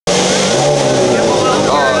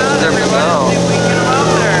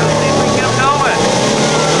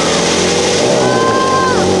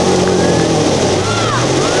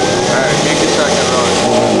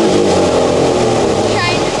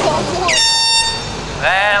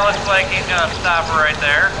like he's gonna stop right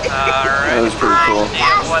there. Alright. That was pretty cool.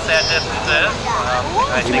 Yeah, what that distance is.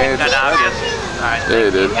 I think it's kind of obvious. Alright, yeah,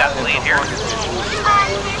 he did. He's got the lead here.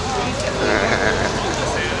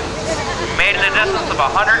 Made it a distance of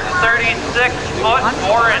 136 foot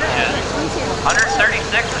 4 inches.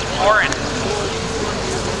 136 and 4 inches.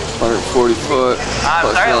 140 foot.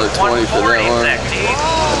 Plus another 20 for that one.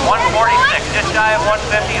 146, just shy of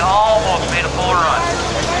 150, almost made a full run.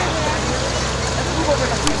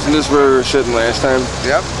 Isn't this where we were sitting last time?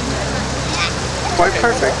 Yep. Quite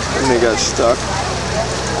perfect. And they got stuck.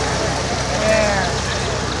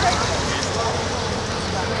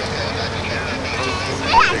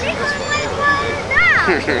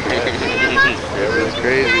 That was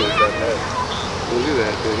crazy. Look at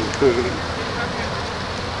that thing.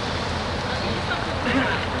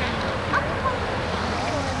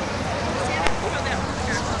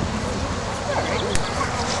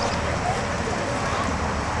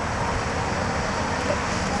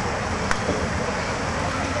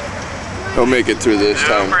 He'll make it through this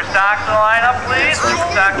time. Super stock to the lineup, please.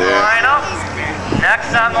 Stock to the lineup.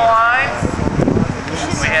 Next on the line,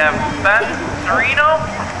 we have Ben Serino.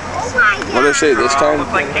 What did I say this time?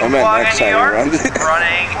 Like I meant next time around.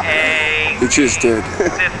 Running a It just did.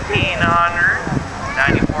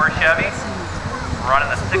 1594 Chevy. Running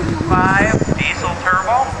the 6.5 diesel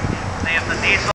turbo. See if the diesel